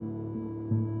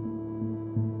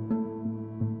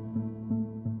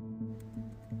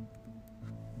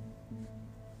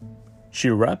She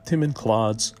wrapped him in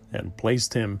cloths and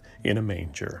placed him in a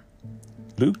manger.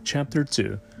 Luke chapter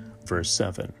 2, verse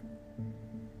 7.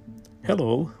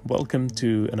 Hello, welcome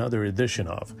to another edition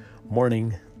of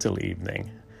Morning Till Evening,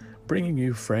 bringing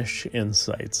you fresh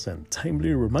insights and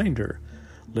timely reminder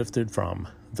lifted from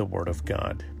the Word of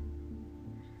God.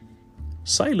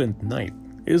 Silent Night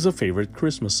is a favorite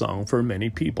Christmas song for many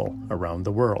people around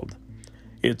the world.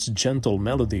 Its gentle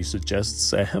melody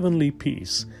suggests a heavenly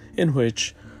peace in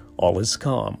which all is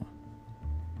calm.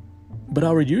 But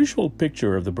our usual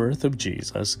picture of the birth of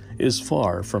Jesus is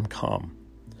far from calm.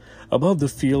 Above the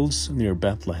fields near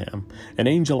Bethlehem, an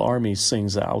angel army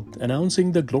sings out,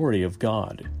 announcing the glory of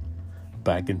God.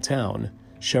 Back in town,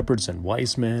 shepherds and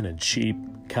wise men and sheep,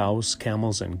 cows,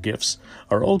 camels, and gifts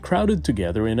are all crowded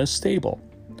together in a stable.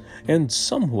 And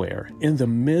somewhere in the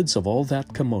midst of all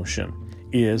that commotion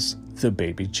is the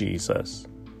baby Jesus.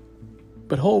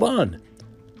 But hold on!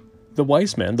 The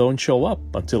wise men don't show up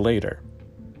until later.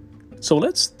 So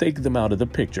let's take them out of the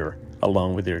picture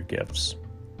along with their gifts.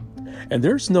 And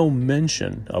there's no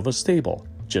mention of a stable,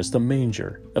 just a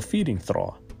manger, a feeding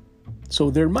trough. So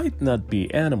there might not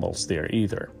be animals there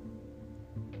either.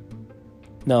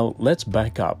 Now let's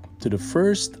back up to the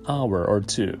first hour or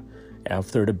two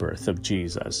after the birth of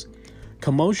Jesus.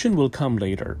 Commotion will come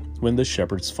later when the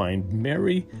shepherds find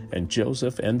Mary and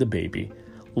Joseph and the baby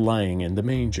lying in the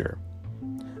manger.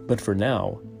 But for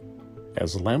now,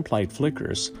 as lamplight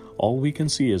flickers, all we can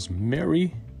see is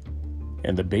Mary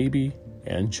and the baby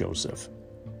and Joseph.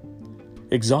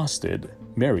 Exhausted,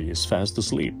 Mary is fast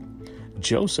asleep.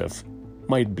 Joseph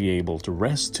might be able to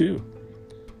rest too.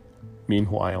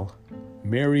 Meanwhile,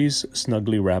 Mary's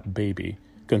snugly wrapped baby,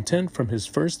 content from his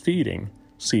first feeding,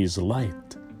 sees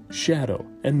light, shadow,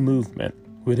 and movement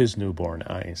with his newborn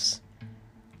eyes.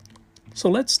 So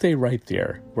let's stay right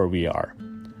there where we are,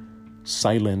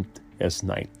 silent as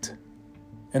night.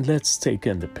 And let's take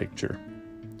in the picture.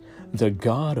 The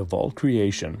God of all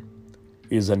creation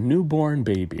is a newborn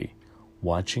baby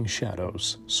watching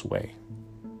shadows sway.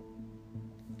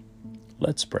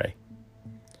 Let's pray.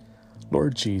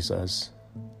 Lord Jesus,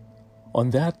 on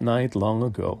that night long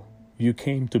ago, you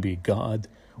came to be God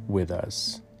with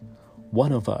us,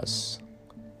 one of us.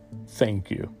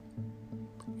 Thank you.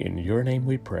 In your name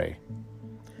we pray.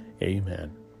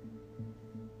 Amen.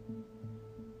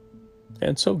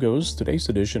 And so goes today's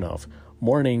edition of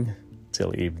Morning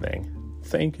Till Evening.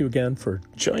 Thank you again for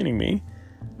joining me.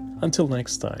 Until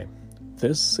next time,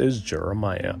 this is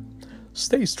Jeremiah.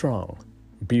 Stay strong,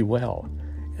 be well,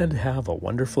 and have a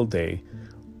wonderful day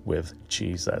with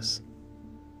Jesus.